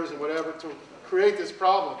 30 years and whatever to create this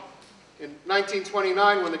problem. In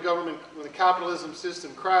 1929, when the capitalism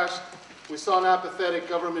system crashed, we saw an apathetic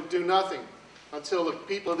government do nothing until the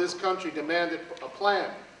people of this country demanded a plan,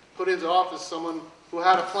 put into office someone who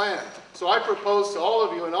had a plan. So I propose to all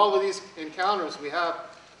of you in all of these encounters we have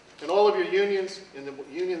in all of your unions, in the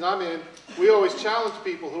unions I'm in, we always challenge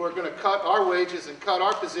people who are going to cut our wages and cut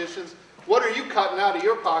our positions. What are you cutting out of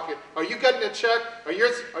your pocket? Are you getting a check? Are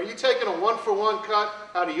you taking a one-for-one cut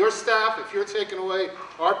out of your staff if you're taking away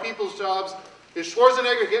our people's jobs? Is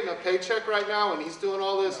Schwarzenegger getting a paycheck right now and he's doing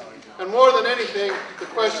all this? And more than anything, the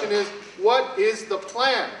question is, what is the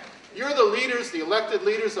plan? You're the leaders, the elected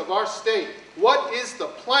leaders of our state. What is the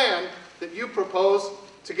plan that you propose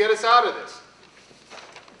to get us out of this?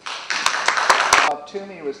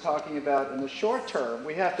 Toomey was talking about in the short term,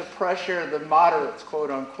 we have to pressure the moderates, quote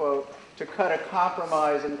unquote, to cut a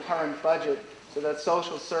compromise in the current budget so that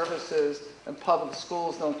social services and public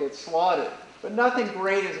schools don't get slaughtered. But nothing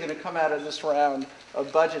great is going to come out of this round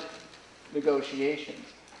of budget negotiations.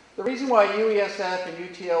 The reason why UESF and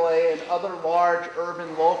UTLA and other large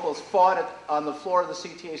urban locals fought on the floor of the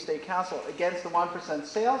CTA State Council against the 1%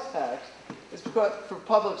 sales tax is because for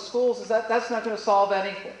public schools is that that's not going to solve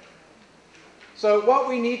anything. So what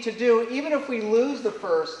we need to do, even if we lose the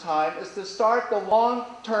first time, is to start the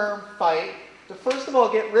long-term fight to first of all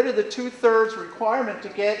get rid of the 2/3 requirement to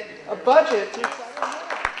get a budget to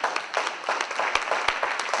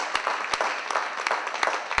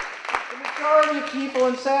The majority of people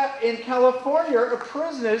in California are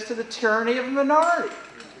prisoners to the tyranny of a minority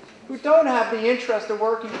who don't have the interest of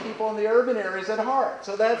working people in the urban areas at heart.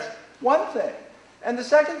 So that's one thing. And the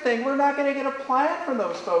second thing, we're not going to get a plan from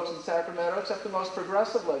those folks in Sacramento, except the most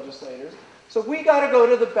progressive legislators. So we got to go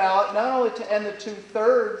to the ballot, not only to end the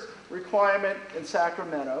 2/3 requirement in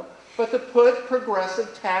Sacramento, but to put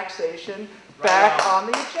progressive taxation back on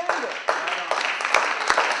the agenda.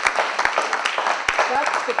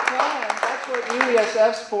 That's the plan. That's what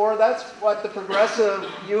UESF's for. That's what the progressive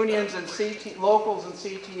unions and locals and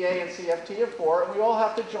CTA and CFT are for. And we all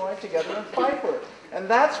have to join together and fight for it. And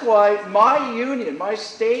that's why my union, my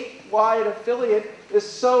statewide affiliate, is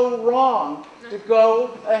so wrong to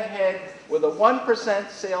go ahead with a 1%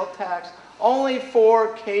 sale tax only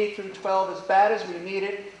for K through 12, as bad as we need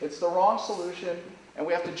it. It's the wrong solution, and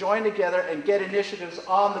we have to join together and get initiatives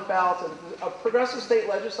on the ballot. If progressive state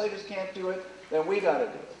legislators can't do it, then we got to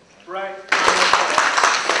do it. Right.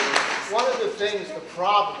 One of the things, the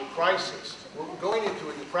problem, the crisis, we're going into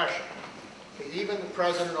a depression. Even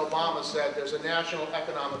President Obama said there's a national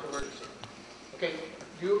economic emergency. Okay,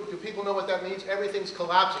 do people know what that means? Everything's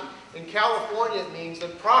collapsing. In California, it means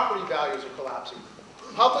that property values are collapsing.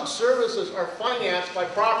 Public services are financed by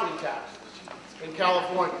property taxes in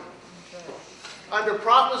California. Under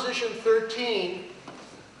Proposition 13,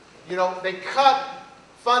 they cut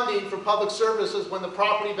funding for public services when the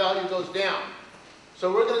property value goes down.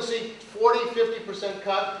 So we're going to see 40–50%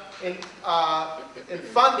 cut in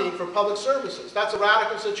funding for public services. That's a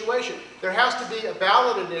radical situation. There has to be a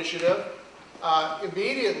ballot initiative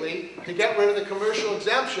immediately to get rid of the commercial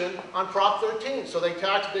exemption on Prop 13. So they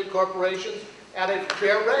tax big corporations at a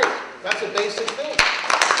fair rate. That's a basic thing. The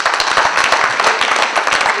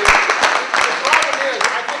problem is,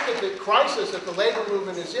 I think that the crisis that the labor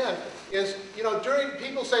movement is in is,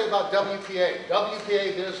 people say about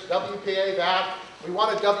WPA this, WPA that. We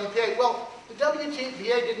want a WPA. Well, the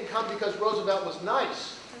WPA didn't come because Roosevelt was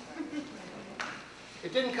nice.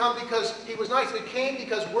 It didn't come because he was nice. It came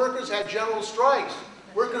because workers had general strikes.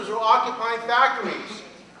 Workers were occupying factories.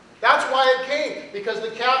 That's why it came, because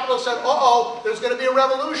the capitalists said, uh-oh, there's going to be a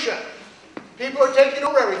revolution. People are taking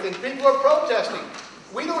over everything. People are protesting.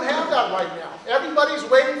 We don't have that right now. Everybody's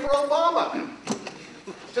waiting for Obama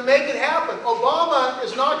to make it happen. Obama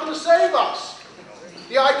is not going to save us.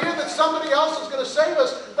 The idea that somebody else is going to save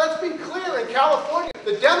us, let's be clear, in California,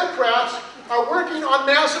 the Democrats are working on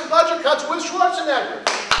massive budget cuts with Schwarzenegger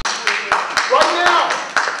right now.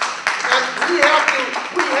 And we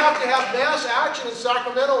have to have mass action in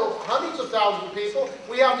Sacramento of hundreds of thousands of people.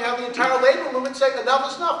 We have to have the entire labor movement say enough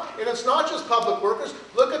is enough. And it's not just public workers.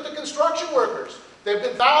 Look at the construction workers. There have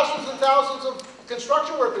been thousands and thousands of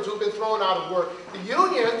construction workers who've been thrown out of work. The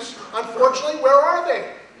unions, unfortunately, where are they?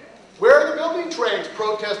 Where are the building trades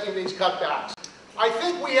protesting these cutbacks? I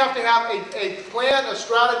think we have to have a plan, a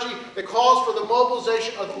strategy that calls for the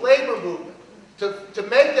mobilization of the labor movement to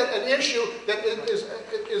make that an issue that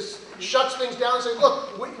shuts things down and say,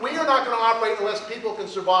 look, we are not going to operate unless people can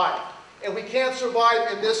survive. And we can't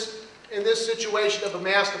survive in this situation of a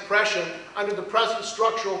mass depression under the present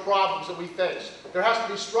structural problems that we face. There has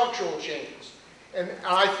to be structural changes. And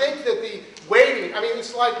I think that the waiting, I mean,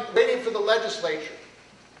 it's like waiting for the legislature.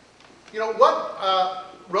 You know, what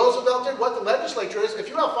Roosevelt did, what the legislature is, if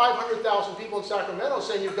you have 500,000 people in Sacramento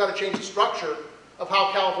saying you've got to change the structure of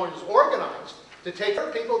how California is organized to take care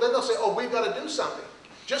of people, then they'll say, oh, we've got to do something.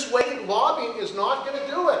 Just waiting, lobbying is not going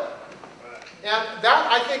to do it. And that,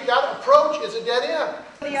 I think that approach is a dead end.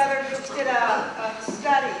 The other groups did a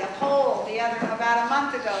study, a poll about a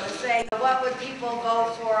month ago to say what would people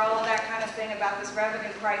vote for, all of that kind of thing about this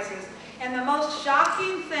revenue crisis. And the most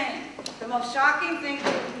shocking thing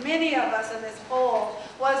to many of us in this poll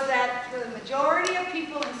was that the majority of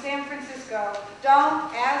people in San Francisco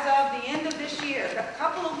don't, as of the end of this year, a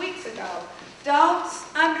couple of weeks ago, don't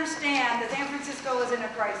understand that San Francisco is in a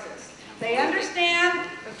crisis. They understand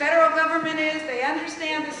the federal government is, they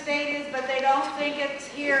understand the state is, but they don't think it's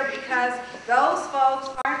here because those folks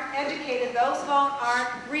aren't educated, those folks aren't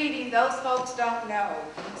reading, those folks don't know.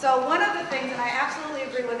 So one of the things, and I absolutely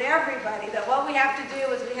agree with everybody, that what we have to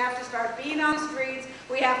do is we have to start being on the streets,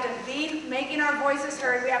 we have to be making our voices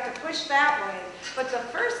heard, we have to push that way. But the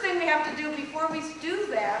first thing we have to do before we do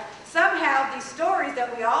that, somehow these stories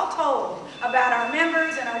that we all told about our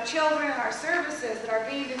members and our children and our services that are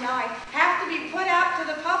being denied have to be put out to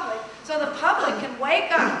the public so the public can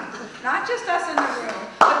wake up, not just us in the room,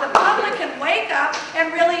 but the public can wake up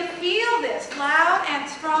and really feel this loud and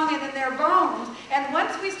strong and in their bones. And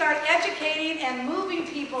once we start educating and moving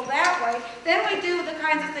people that way, then we do the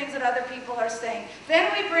kinds of things that other people are saying.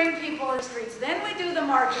 Then we bring people to the streets. Then we do the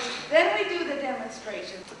marches. Then we do the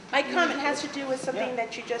demonstrations. My comment has to do with something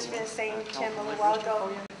that you just finished saying, Tim, a little while ago,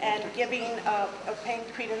 and giving paying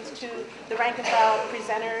credence to the rank and file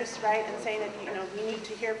presenters, right, and saying that, you know, we need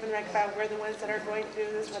to hear from the rank and file. We're the ones that are going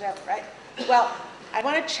through this, whatever, right? Well, I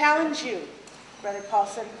want to challenge you, Brother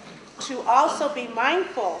Paulson, to also be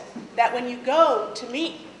mindful that when you go to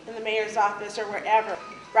meet in the mayor's office or wherever,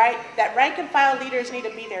 right, that rank and file leaders need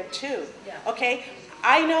to be there too, okay?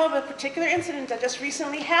 I know of a particular incident that just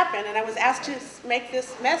recently happened, and I was asked to make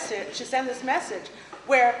this message, to send this message,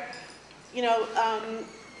 where, you know,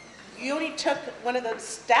 you only took one of the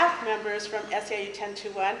staff members from SEIU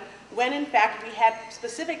 1021, when in fact we had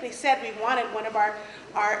specifically said we wanted one of our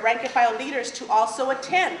rank and file leaders to also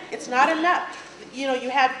attend. It's not enough. You know, you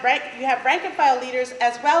have rank and file leaders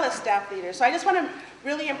as well as staff leaders. So I just want to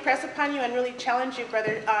really impress upon you and really challenge you,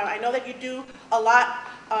 brother. I know that you do a lot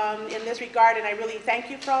in this regard, and I really thank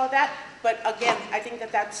you for all of that. But again, I think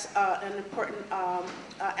that that's an important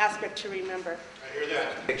aspect to remember. I hear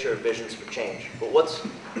that. Picture of visions for change. But what's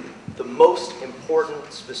the most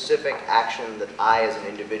important specific action that I as an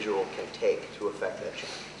individual can take to affect that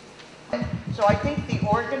change? So I think the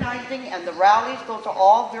organizing and the rallies, those are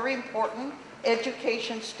all very important.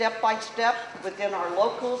 Education step by step within our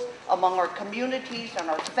locals, among our communities and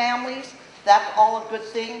our families, that's all a good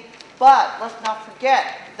thing. But let's not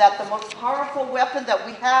forget that the most powerful weapon that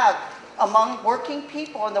we have among working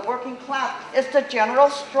people and the working class is the general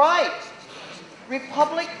strike.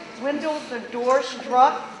 Republic windows and doors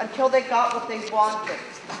struck until they got what they wanted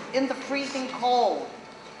in the freezing cold.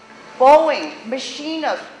 Boeing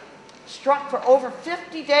machinists struck for over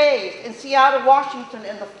 50 days in Seattle, Washington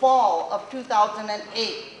in the fall of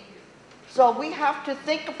 2008. So we have to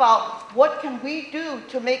think about what can we do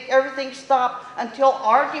to make everything stop until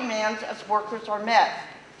our demands as workers are met.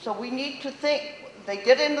 So we need to think. They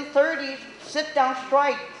did it in the 30s, sit down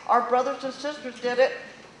strike. Our brothers and sisters did it.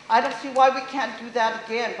 I don't see why we can't do that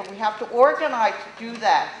again, but we have to organize to do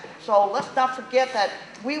that. So let's not forget that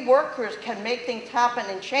we workers can make things happen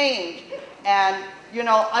and change. And, you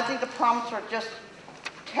know, I think the problems are just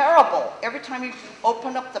terrible. Every time you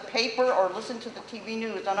open up the paper or listen to the TV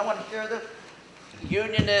news, and I want to share this.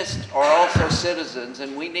 Unionists are also citizens,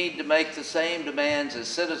 and we need to make the same demands as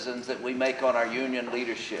citizens that we make on our union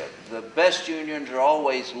leadership. The best unions are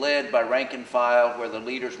always led by rank and file, where the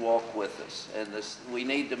leaders walk with us. And we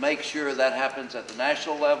need to make sure that happens at the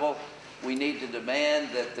national level. We need to demand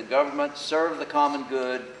that the government serve the common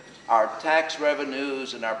good. Our tax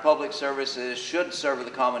revenues and our public services should serve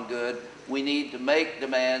the common good. We need to make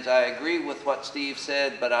demands. I agree with what Steve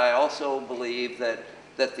said, but I also believe that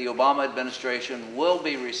the Obama administration will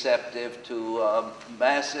be receptive to a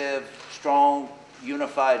massive, strong,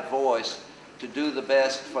 unified voice to do the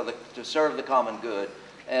best to serve the common good.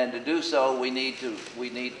 And to do so, we need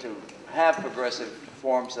to have progressive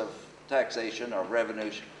forms of taxation or revenue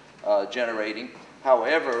generating.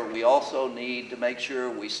 However, we also need to make sure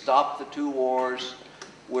we stop the two wars.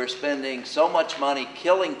 We're spending so much money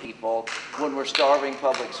killing people when we're starving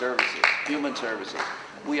public services, human services.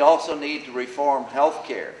 We also need to reform health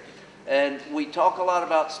care. And we talk a lot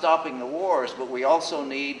about stopping the wars, but we also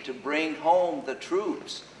need to bring home the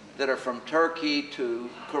troops that are from Turkey to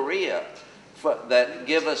Korea that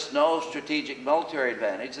give us no strategic military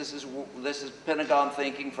advantage. This is Pentagon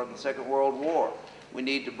thinking from the Second World War. We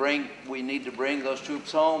need to bring those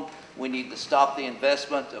troops home. We need to stop the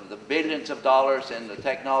investment of the billions of dollars in the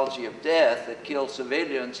technology of death that kills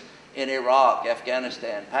civilians in Iraq,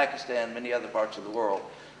 Afghanistan, Pakistan, many other parts of the world.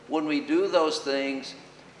 When we do those things,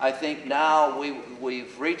 I think now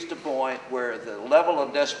we've reached a point where the level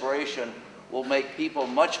of desperation will make people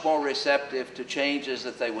much more receptive to changes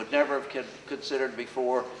that they would never have considered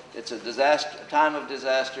before. It's a time of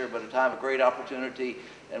disaster, but a time of great opportunity,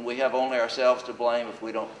 and we have only ourselves to blame if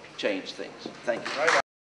we don't change things. Thank you.